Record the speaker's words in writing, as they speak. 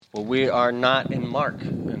Well, we are not in Mark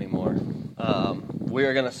anymore. We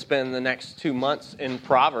are going to spend the next 2 months in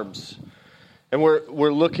Proverbs. And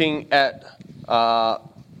we're looking at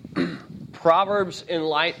Proverbs in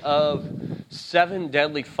light of 7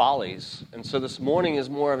 deadly follies. And so this morning is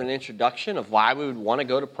more of an introduction of why we would want to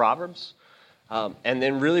go to Proverbs. And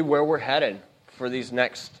then really where we're headed for these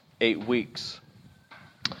next 8 weeks.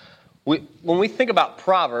 When we think about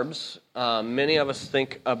Proverbs, many of us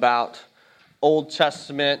think about Old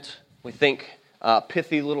Testament, we think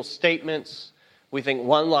pithy little statements, we think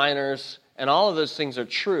one-liners, and all of those things are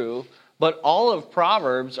true, but all of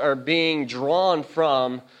Proverbs are being drawn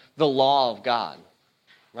from the law of God,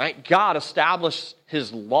 right? God established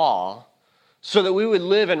His law so that we would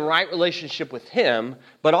live in right relationship with Him,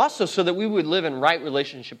 but also so that we would live in right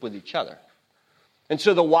relationship with each other. And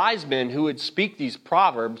so the wise men who would speak these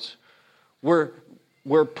Proverbs were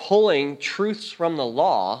pulling truths from the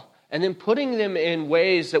law and then putting them in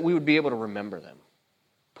ways that we would be able to remember them.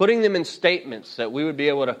 Putting them in statements that we would be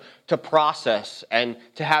able to process and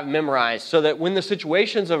to have memorized so that when the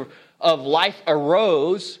situations of life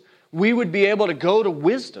arose, we would be able to go to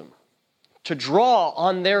wisdom, to draw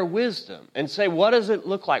on their wisdom and say, what does it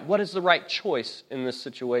look like? What is the right choice in this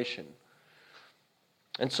situation?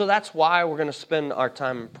 And so that's why we're going to spend our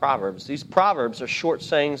time in Proverbs. These Proverbs are short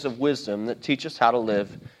sayings of wisdom that teach us how to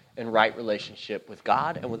live in right relationship with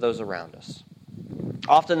God and with those around us.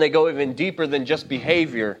 Often they go even deeper than just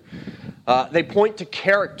behavior. They point to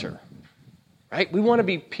character, right? We want to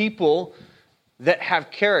be people that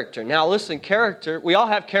have character. Now listen, character, we all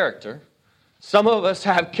have character. Some of us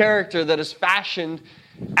have character that is fashioned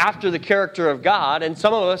after the character of God, and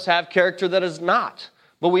some of us have character that is not.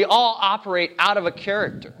 But we all operate out of a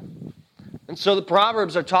character. And so the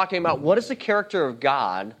Proverbs are talking about what is the character of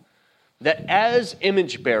God that as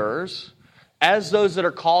image bearers, as those that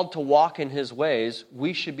are called to walk in His ways,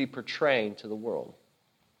 we should be portraying to the world.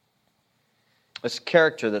 It's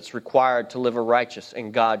character that's required to live a righteous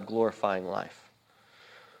and God-glorifying life.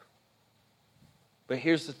 But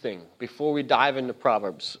here's the thing. Before we dive into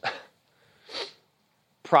Proverbs,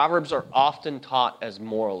 Proverbs are often taught as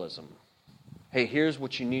moralism. Hey, here's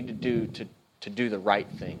what you need to do to do the right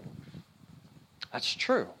thing. That's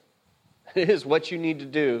true. It is what you need to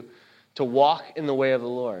do to walk in the way of the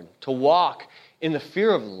Lord, to walk in the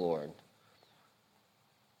fear of the Lord.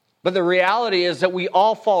 But the reality is that we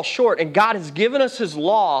all fall short, and God has given us His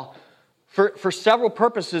law for several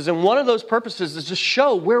purposes, and one of those purposes is to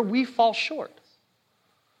show where we fall short.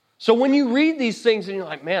 So when you read these things and you're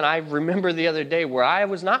like, man, I remember the other day where I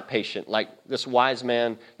was not patient, like this wise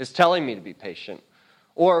man is telling me to be patient.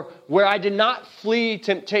 Or where I did not flee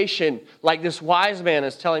temptation, like this wise man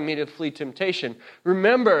is telling me to flee temptation.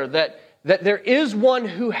 Remember that there is one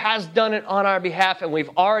who has done it on our behalf, and we've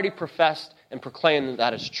already professed and proclaimed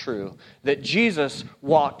that is true, that Jesus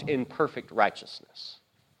walked in perfect righteousness.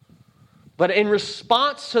 But in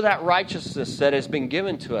response to that righteousness that has been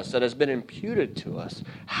given to us, that has been imputed to us,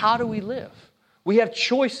 how do we live? We have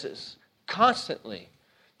choices constantly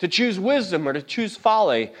to choose wisdom or to choose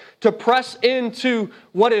folly, to press into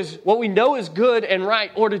what we know is good and right,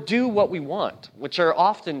 or to do what we want, which are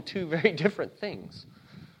often two very different things.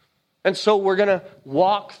 And so we're going to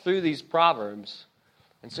walk through these Proverbs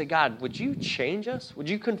and say, God, would you change us? Would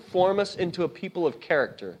you conform us into a people of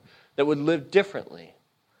character that would live differently?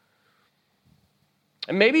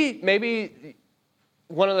 And maybe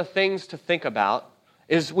one of the things to think about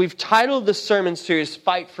is we've titled this sermon series,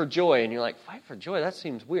 Fight for Joy. And you're like, fight for joy? That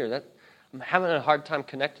seems weird. I'm having a hard time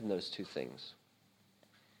connecting those two things.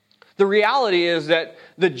 The reality is that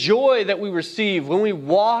the joy that we receive when we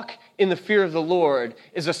walk in the fear of the Lord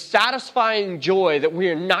is a satisfying joy that we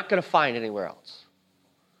are not going to find anywhere else.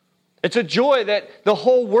 It's a joy that the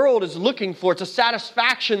whole world is looking for. It's a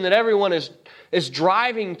satisfaction that everyone is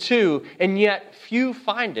driving to, and yet few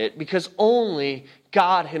find it because only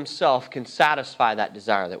God Himself can satisfy that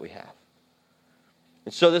desire that we have.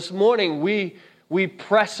 And so this morning we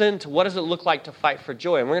press into what does it look like to fight for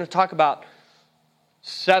joy. And we're going to talk about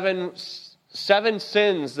seven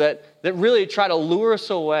sins that really try to lure us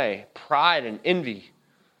away. Pride and envy,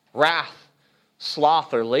 wrath,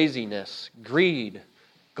 sloth or laziness, greed,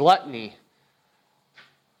 gluttony,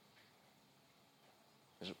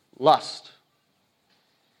 lust.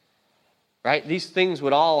 Right? These things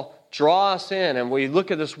would all draw us in, and we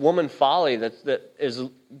look at this woman folly that is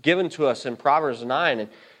given to us in Proverbs 9,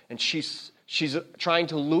 and she's trying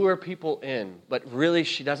to lure people in, but really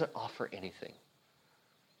she doesn't offer anything.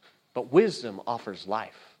 But wisdom offers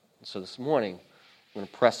life. And so this morning, I'm going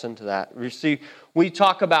to press into that. You see, we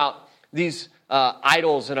talk about these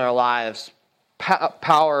idols in our lives,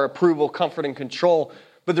 power, approval, comfort, and control.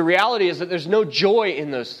 But the reality is that there's no joy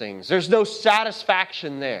in those things. There's no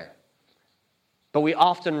satisfaction there. But we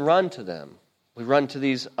often run to them. We run to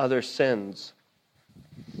these other sins.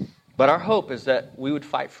 But our hope is that we would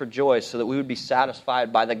fight for joy so that we would be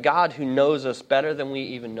satisfied by the God who knows us better than we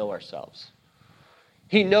even know ourselves.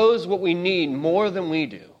 He knows what we need more than we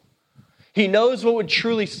do. He knows what would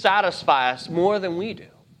truly satisfy us more than we do.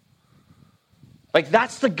 Like,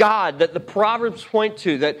 that's the God that the Proverbs point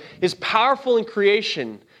to, that is powerful in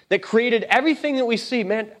creation, that created everything that we see.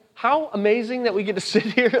 Man, how amazing that we get to sit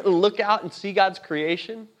here and look out and see God's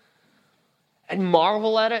creation and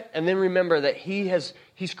marvel at it, and then remember that He's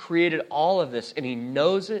created all of this, and He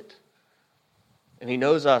knows it, and He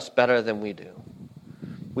knows us better than we do.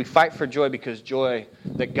 We fight for joy because joy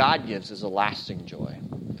that God gives is a lasting joy.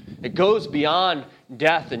 It goes beyond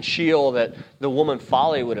death and Sheol that the woman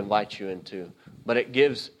folly would invite you into, but it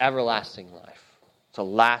gives everlasting life. It's a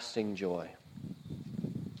lasting joy.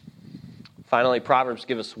 Finally, Proverbs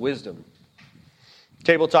give us wisdom.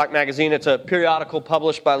 Table Talk magazine, it's a periodical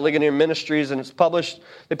published by Ligonier Ministries, and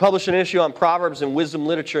they published an issue on Proverbs and wisdom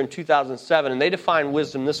literature in 2007, and they define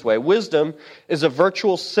wisdom this way. Wisdom is a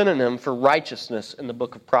virtual synonym for righteousness in the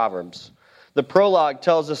book of Proverbs. The prologue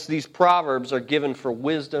tells us these Proverbs are given for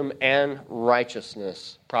wisdom and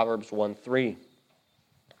righteousness. Proverbs 1:3.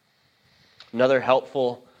 Another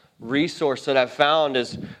helpful resource that I've found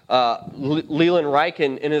is Leland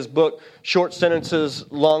Ryken in his book, Short Sentences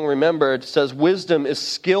Long Remembered, says, wisdom is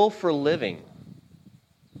skill for living.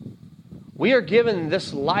 We are given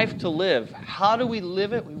this life to live. How do we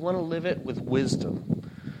live it? We want to live it with wisdom.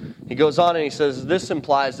 He goes on and he says, this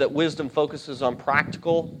implies that wisdom focuses on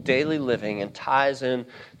practical daily living and ties in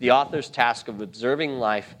the author's task of observing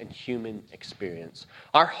life and human experience.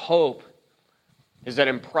 Our hope is that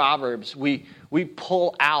in Proverbs, we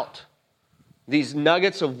pull out these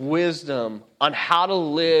nuggets of wisdom on how to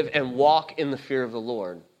live and walk in the fear of the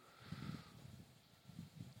Lord.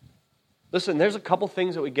 Listen, there's a couple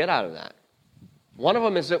things that we get out of that. One of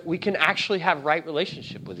them is that we can actually have right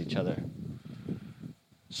relationship with each other.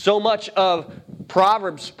 So much of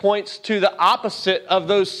Proverbs points to the opposite of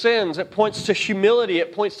those sins. It points to humility.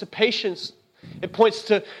 It points to patience. It points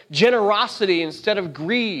to generosity instead of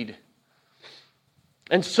greed.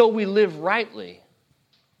 And so we live rightly.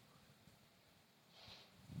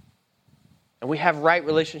 And we have right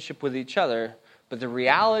relationship with each other. But the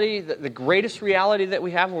reality, the greatest reality that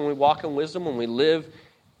we have when we walk in wisdom, when we live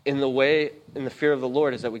in the fear of the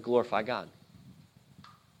Lord, is that we glorify God.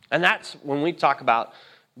 And that's when we talk about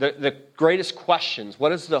the greatest questions.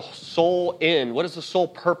 What is the sole end? What is the sole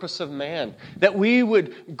purpose of man? That we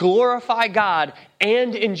would glorify God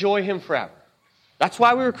and enjoy Him forever. That's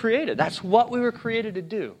why we were created. That's what we were created to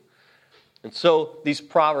do. And so these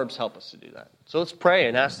Proverbs help us to do that. So let's pray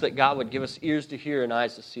and ask that God would give us ears to hear and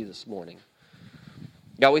eyes to see this morning.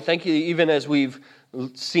 God, we thank you even as we've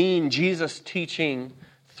seen Jesus teaching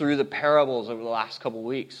through the parables over the last couple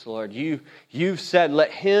weeks, Lord. You've said,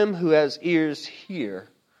 let him who has ears hear.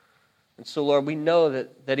 And so, Lord, we know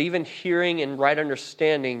that even hearing and right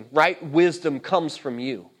understanding, right wisdom comes from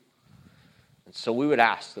you. And so we would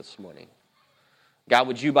ask this morning, God,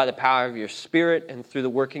 would you, by the power of your Spirit and through the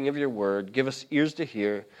working of your word, give us ears to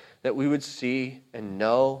hear, that we would see and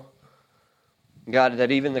know, God,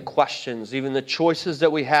 that even the questions, even the choices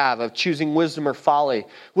that we have of choosing wisdom or folly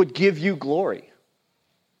would give you glory.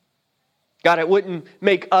 God, it wouldn't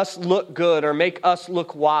make us look good or make us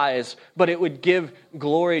look wise, but it would give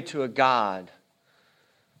glory to a God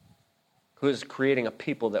who is creating a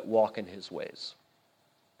people that walk in his ways.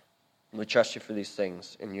 And we trust you for these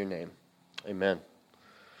things in your name. Amen.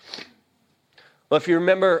 Well, if you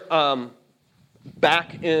remember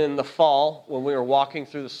back in the fall when we were walking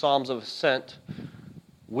through the Psalms of Ascent,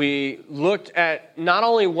 we looked at not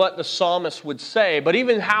only what the psalmist would say, but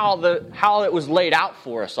even how it was laid out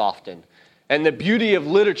for us often. And the beauty of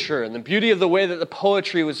literature and the beauty of the way that the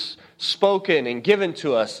poetry was spoken and given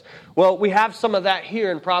to us. Well, we have some of that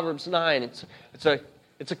here in Proverbs 9. It's a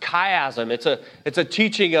chiasm. It's a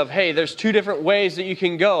teaching of, hey, there's two different ways that you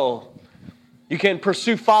can go. You can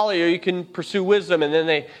pursue folly or you can pursue wisdom. And then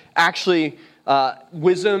they actually,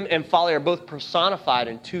 wisdom and folly are both personified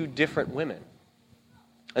in two different women.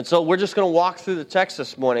 And so we're just going to walk through the text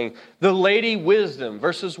this morning. The Lady Wisdom,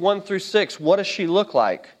 verses 1 through 6. What does she look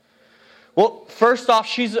like? Well, first off,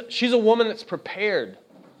 she's a woman that's prepared.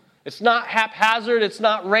 It's not haphazard. It's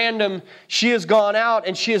not random. She has gone out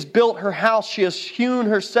and she has built her house. She has hewn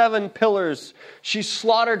her 7 pillars. She's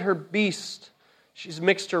slaughtered her beast. She's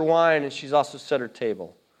mixed her wine, and she's also set her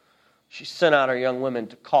table. She sent out her young women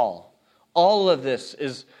to call. All of this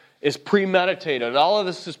is is premeditated. All of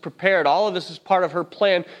this is prepared. All of this is part of her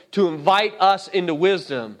plan to invite us into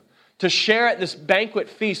wisdom, to share at this banquet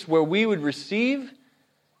feast where we would receive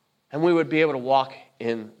and we would be able to walk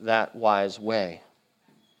in that wise way.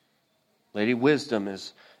 Lady Wisdom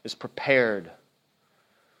is prepared.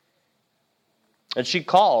 And she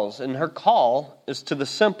calls, and her call is to the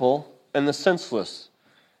simple and the senseless.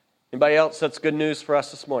 Anybody else, that's good news for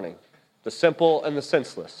us this morning? The simple and the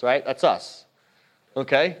senseless, right? That's us.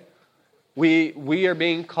 Okay? We are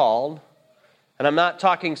being called, and I'm not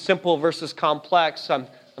talking simple versus complex. I'm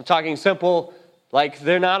talking simple like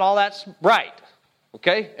they're not all that right.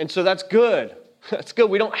 Okay? And so that's good. That's good.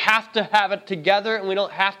 We don't have to have it together, and we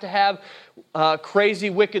don't have to have crazy,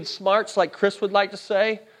 wicked smarts like Chris would like to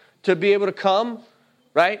say to be able to come,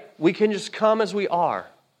 right? We can just come as we are.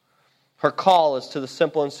 Her call is to the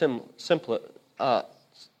simple and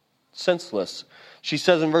senseless. She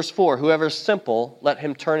says in verse 4, whoever is simple, let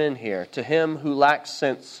him turn in here. To him who lacks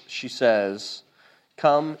sense, she says,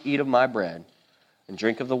 come, eat of my bread, and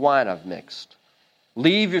drink of the wine I've mixed.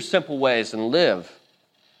 Leave your simple ways and live,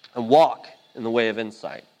 and walk in the way of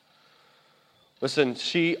insight. Listen,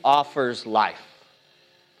 she offers life.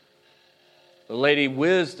 The Lady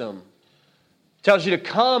Wisdom tells you to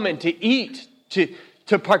come and to eat,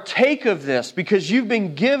 to partake of this, because you've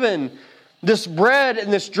been given this bread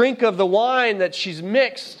and this drink of the wine that she's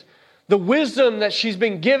mixed. The wisdom that she's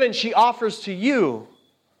been given, she offers to you.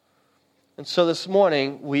 And so this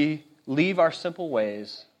morning, we leave our simple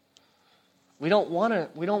ways. We don't want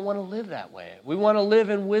to live that way. We want to live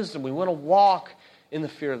in wisdom. We want to walk in the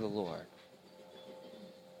fear of the Lord.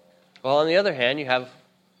 Well, on the other hand, you have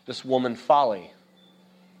this woman folly.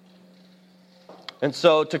 And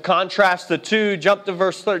so to contrast the two, jump to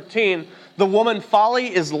verse 13. The woman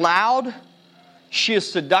folly is loud, she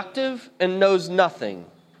is seductive, and knows nothing.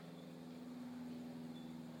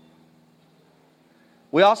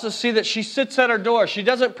 We also see that she sits at her door. She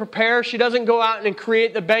doesn't prepare. She doesn't go out and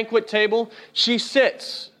create the banquet table. She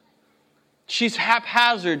sits. She's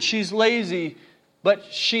haphazard. She's lazy. But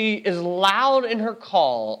she is loud in her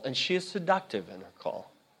call, and she is seductive in her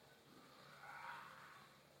call.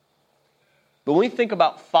 But when we think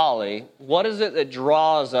about folly, what is it that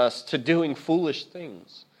draws us to doing foolish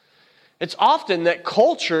things? It's often that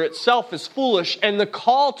culture itself is foolish, and the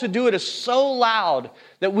call to do it is so loud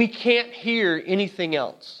that we can't hear anything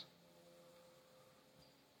else.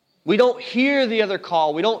 We don't hear the other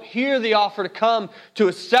call. We don't hear the offer to come to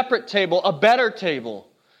a separate table, a better table,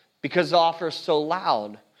 because the offer is so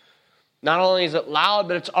loud. Not only is it loud,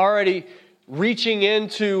 but it's already reaching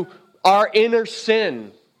into our inner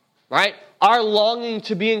sin, right? Our longing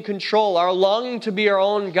to be in control, our longing to be our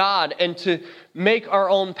own God and to make our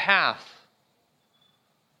own path.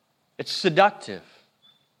 It's seductive.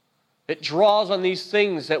 It draws on these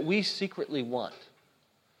things that we secretly want.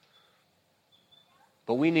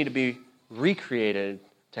 But we need to be recreated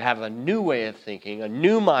to have a new way of thinking, a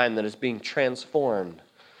new mind that is being transformed.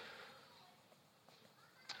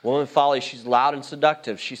 Woman folly, she's loud and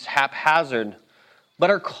seductive. She's haphazard. But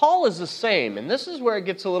her call is the same. And this is where it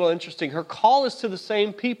gets a little interesting. Her call is to the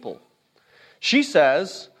same people. She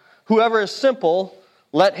says, whoever is simple,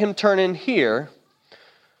 let him turn in here.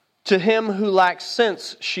 To him who lacks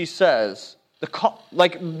sense, she says. The call,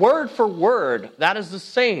 like word for word, that is the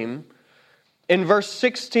same in verse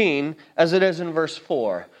 16 as it is in verse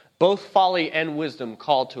 4. Both folly and wisdom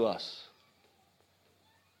call to us.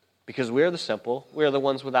 Because we are the simple, we are the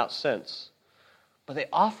ones without sense. But they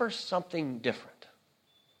offer something different.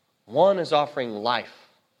 One is offering life.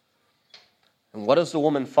 And what is the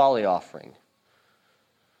woman folly offering?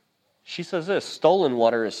 She says this, stolen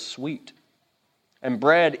water is sweet, and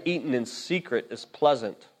bread eaten in secret is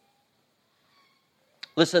pleasant.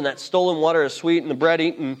 Listen, that stolen water is sweet, and the bread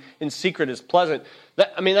eaten in secret is pleasant.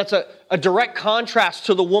 That's a direct contrast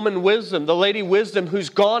to the woman wisdom, the lady wisdom, who's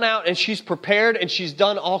gone out and she's prepared and she's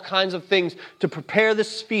done all kinds of things to prepare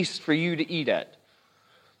this feast for you to eat at.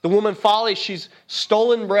 The woman folly, she's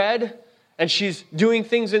stolen bread and she's doing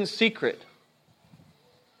things in secret.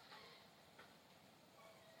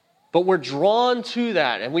 But we're drawn to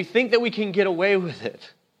that and we think that we can get away with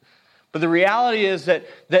it. But the reality is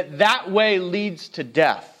that way leads to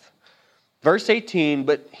death. Verse 18,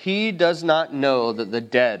 but he does not know that the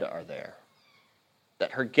dead are there,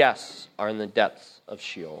 that her guests are in the depths of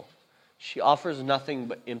Sheol. She offers nothing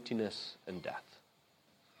but emptiness and death.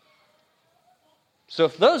 So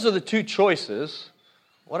if those are the two choices,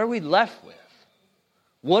 what are we left with?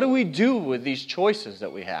 What do we do with these choices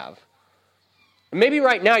that we have? And maybe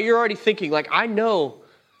right now you're already thinking, like, I know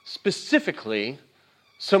specifically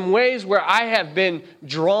some ways where I have been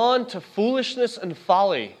drawn to foolishness and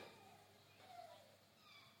folly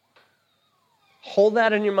Hold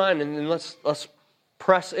that in your mind, and then let's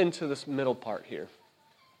press into this middle part here.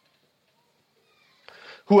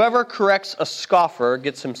 Whoever corrects a scoffer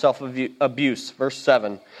gets himself abuse. Verse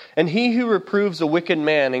 7. And he who reproves a wicked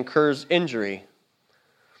man incurs injury.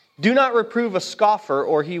 Do not reprove a scoffer,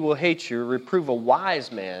 or he will hate you. Reprove a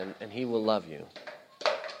wise man, and he will love you.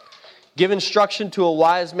 Give instruction to a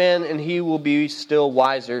wise man, and he will be still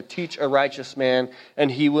wiser. Teach a righteous man,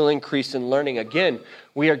 and he will increase in learning. Again,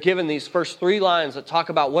 we are given these first 3 lines that talk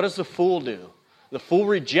about what does the fool do? The fool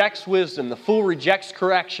rejects wisdom. The fool rejects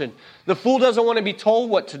correction. The fool doesn't want to be told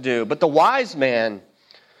what to do. But the wise man,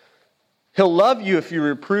 he'll love you if you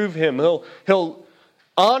reprove him. He'll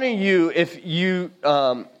honor you if you...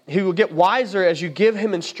 he will get wiser as you give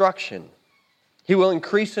him instruction. He will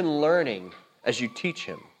increase in learning as you teach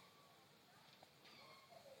him.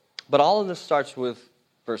 But all of this starts with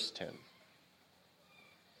verse 10.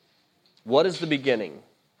 What is the beginning?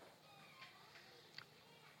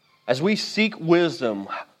 As we seek wisdom,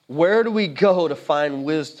 where do we go to find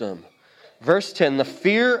wisdom? Verse 10, the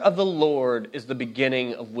fear of the Lord is the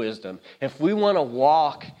beginning of wisdom. If we want to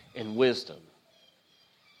walk in wisdom,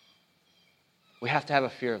 we have to have a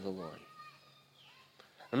fear of the Lord.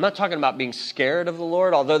 I'm not talking about being scared of the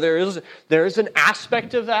Lord, although there is an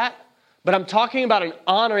aspect of that. But I'm talking about an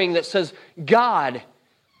honoring that says, God,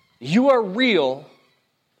 you are real,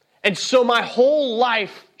 and so my whole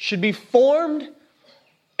life should be formed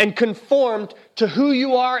and conformed to who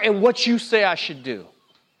you are and what you say I should do.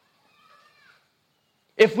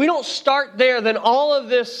 If we don't start there, then all of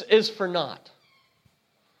this is for naught.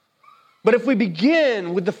 But if we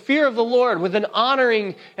begin with the fear of the Lord, with an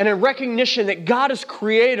honoring and a recognition that God is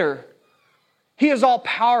creator, He is all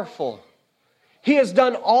powerful. He has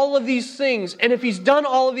done all of these things. And if He's done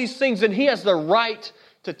all of these things, then He has the right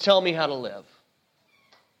to tell me how to live.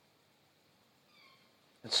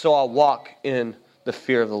 And so I'll walk in the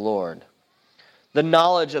fear of the Lord. The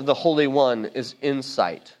knowledge of the Holy One is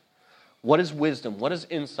insight. What is wisdom? What is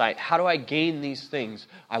insight? How do I gain these things?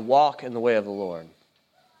 I walk in the way of the Lord.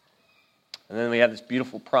 And then we have this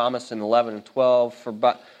beautiful promise in 11 and 12,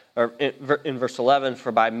 in verse 11,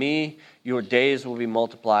 for by me your days will be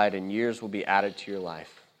multiplied and years will be added to your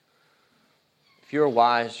life. If you are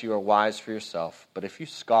wise for yourself, but if you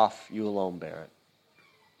scoff, you alone bear it.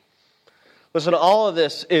 Listen, all of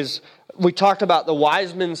this is, we talked about the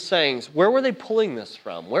wise men's sayings. Where were they pulling this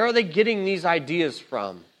from? Where are they getting these ideas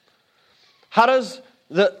from? How does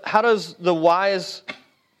the wise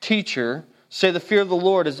teacher say the fear of the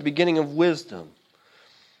Lord is the beginning of wisdom?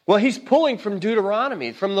 Well, he's pulling from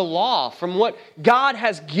Deuteronomy, from the law, from what God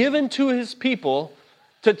has given to His people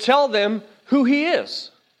to tell them who He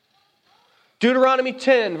is. Deuteronomy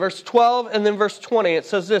 10, verse 12, and then verse 20, it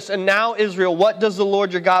says this, and now, Israel, what does the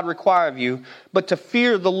Lord your God require of you but to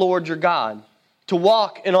fear the Lord your God, to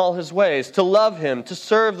walk in all His ways, to love Him, to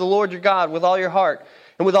serve the Lord your God with all your heart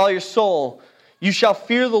and with all your soul. You shall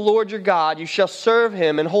fear the Lord your God, you shall serve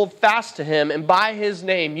Him and hold fast to Him, and by His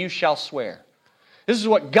name you shall swear. This is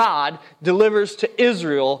what God delivers to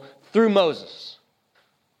Israel through Moses.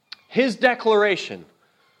 His declaration.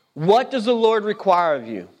 What does the Lord require of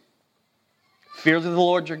you? Fear the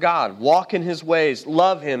Lord your God. Walk in His ways.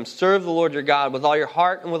 Love Him. Serve the Lord your God with all your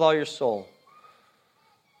heart and with all your soul.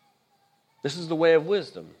 This is the way of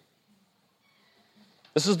wisdom.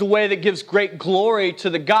 This is the way that gives great glory to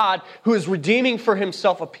the God who is redeeming for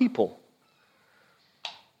Himself a people.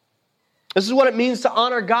 This is what it means to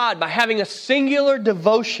honor God by having a singular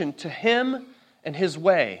devotion to Him and His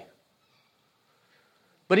way.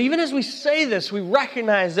 But even as we say this, we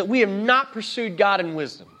recognize that we have not pursued God in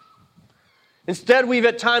wisdom. Instead, we've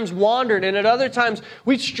at times wandered, and at other times,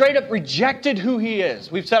 we've straight up rejected who He is.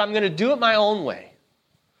 We've said, I'm going to do it my own way.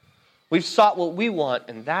 We've sought what we want,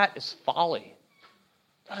 and that is folly.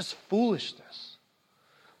 That is foolishness.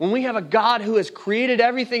 When we have a God who has created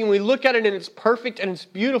everything, and we look at it and it's perfect and it's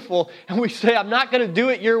beautiful, and we say, I'm not going to do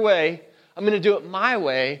it your way, I'm going to do it my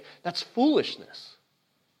way, that's foolishness.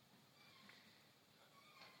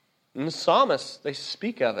 And the psalmists, they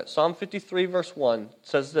speak of it. Psalm 53 verse 1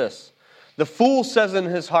 says this, the fool says in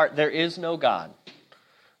his heart, there is no God.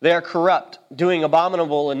 They are corrupt, doing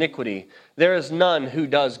abominable iniquity. There is none who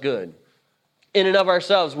does good. In and of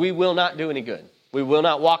ourselves, we will not do any good. We will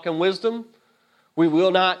not walk in wisdom. We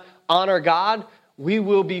will not honor God. We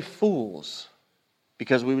will be fools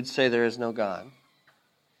because we would say there is no God.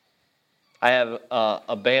 I have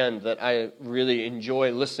a band that I really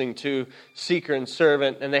enjoy listening to, Seeker and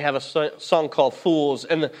Servant, and they have a song called Fools.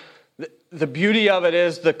 And the beauty of it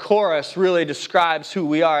is the chorus really describes who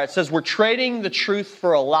we are. It says, we're trading the truth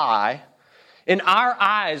for a lie. In our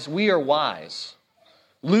eyes, we are wise.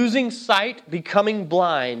 losing sight, becoming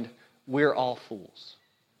blind, we're all fools.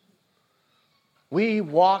 We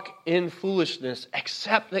walk in foolishness,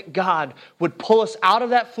 except that God would pull us out of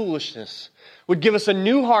that foolishness, would give us a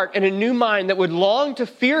new heart and a new mind that would long to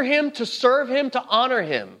fear Him, to serve Him, to honor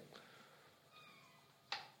Him.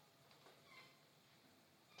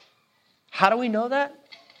 How do we know that?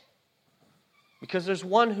 Because there's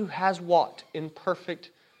one who has walked in perfect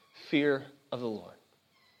fear of the Lord.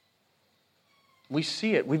 We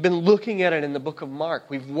see it. We've been looking at it in the book of Mark.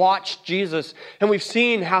 We've watched Jesus and we've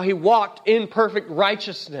seen how He walked in perfect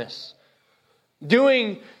righteousness,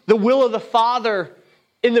 doing the will of the Father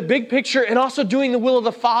in the big picture and also doing the will of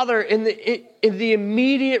the Father in the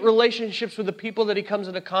immediate relationships with the people that He comes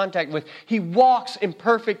into contact with. He walks in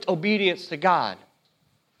perfect obedience to God.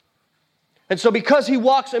 And so because He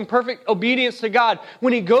walks in perfect obedience to God,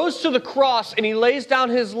 when He goes to the cross and He lays down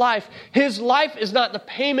His life is not the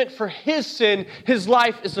payment for His sin. His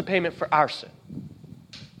life is the payment for our sin.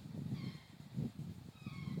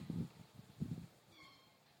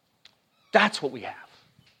 That's what we have.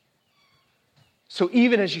 So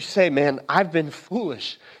even as you say, man, I've been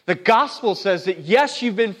foolish, the gospel says that yes,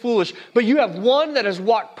 you've been foolish, but you have one that has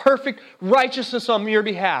walked perfect righteousness on your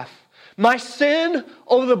behalf. My sin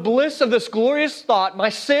over the bliss of this glorious thought, my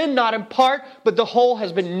sin not in part, but the whole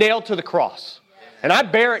has been nailed to the cross. And I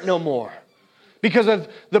bear it no more because of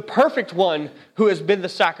the perfect one who has been the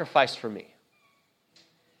sacrifice for me.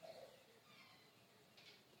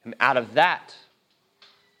 And out of that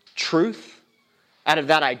truth, out of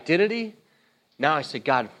that identity, now I say,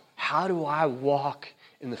 God, how do I walk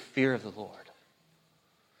in the fear of the Lord?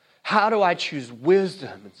 How do I choose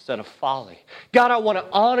wisdom instead of folly? God, I want to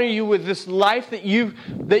honor You with this life that you've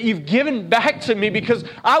given back to me because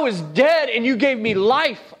I was dead and You gave me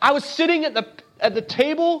life. I was sitting at the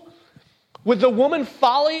table with the woman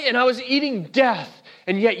Folly and I was eating death.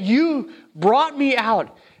 And yet You brought me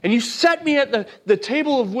out and You set me at the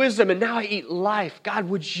table of wisdom and now I eat life. God,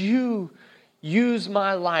 would You use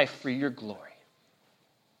my life for Your glory?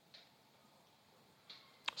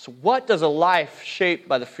 So what does a life shaped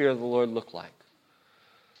by the fear of the Lord look like?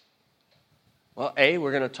 Well,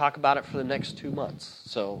 we're going to talk about it for the next 2 months.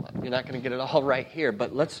 So you're not going to get it all right here.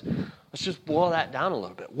 But let's just boil that down a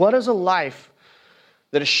little bit. What does a life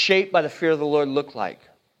that is shaped by the fear of the Lord look like?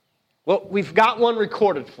 Well, we've got one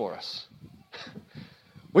recorded for us.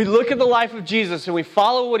 We look at the life of Jesus and we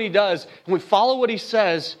follow what He does and we follow what He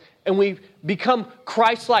says and we become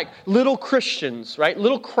Christ-like. Little Christians, right?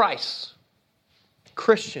 Little Christs.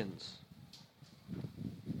 Christians.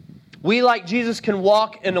 We, like Jesus, can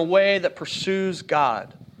walk in a way that pursues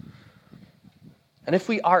God. And if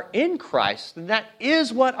we are in Christ, then that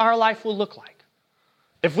is what our life will look like.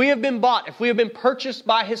 If we have been bought, if we have been purchased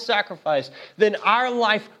by His sacrifice, then our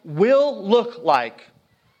life will look like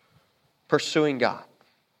pursuing God.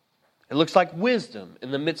 It looks like wisdom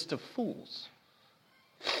in the midst of fools.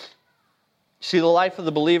 See, the life of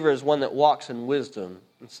the believer is one that walks in wisdom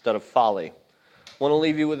instead of folly. I want to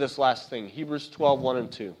leave you with this last thing. Hebrews 12, 1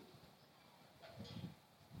 and 2.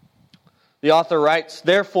 The author writes,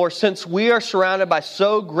 "Therefore, since we are surrounded by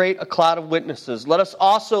so great a cloud of witnesses, let us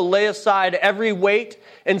also lay aside every weight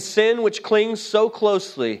and sin which clings so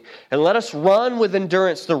closely, and let us run with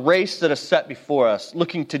endurance the race that is set before us,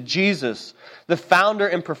 looking to Jesus, the founder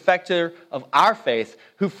and perfecter of our faith,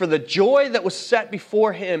 who for the joy that was set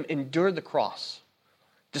before Him endured the cross,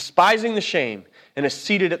 despising the shame, and is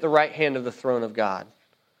seated at the right hand of the throne of God."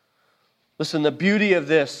 Listen, the beauty of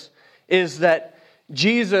this is that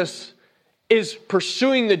Jesus is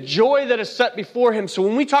pursuing the joy that is set before Him. So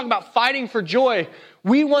when we talk about fighting for joy,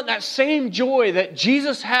 we want that same joy that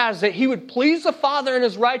Jesus has, that He would please the Father in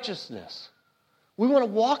His righteousness. We want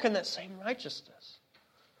to walk in that same righteousness.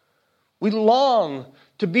 We long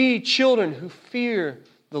to be children who fear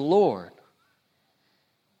the Lord.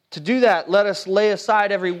 To do that, let us lay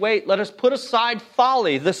aside every weight. Let us put aside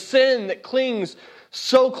folly, the sin that clings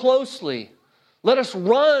so closely. Let us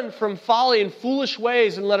run from folly and foolish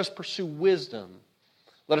ways and let us pursue wisdom.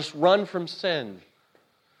 Let us run from sin.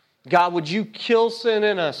 God, would You kill sin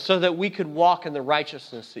in us so that we could walk in the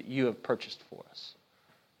righteousness that You have purchased for us?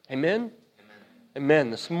 Amen? Amen.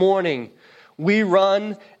 This morning, we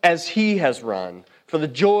run as He has run. For the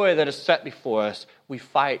joy that is set before us, we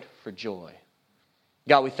fight for joy.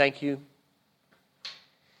 God, we thank You.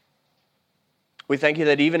 We thank You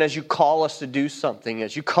that even as You call us to do something,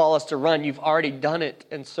 as You call us to run, You've already done it.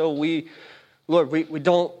 And so we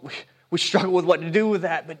struggle with what to do with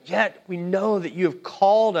that, but yet we know that You have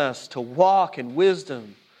called us to walk in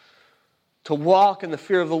wisdom, to walk in the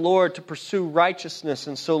fear of the Lord, to pursue righteousness.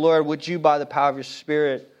 And so, Lord, would You, by the power of Your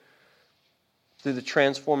Spirit, Through the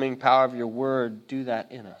transforming power of your word, do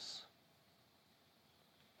that in us.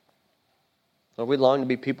 Lord, we long to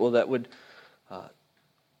be people that would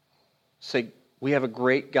say, we have a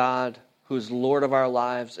great God who is Lord of our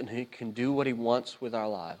lives and who can do what he wants with our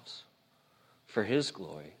lives for his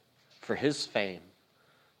glory, for his fame,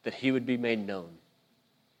 that he would be made known.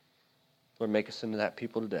 Lord, make us into that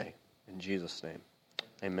people today. In Jesus' name,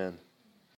 amen.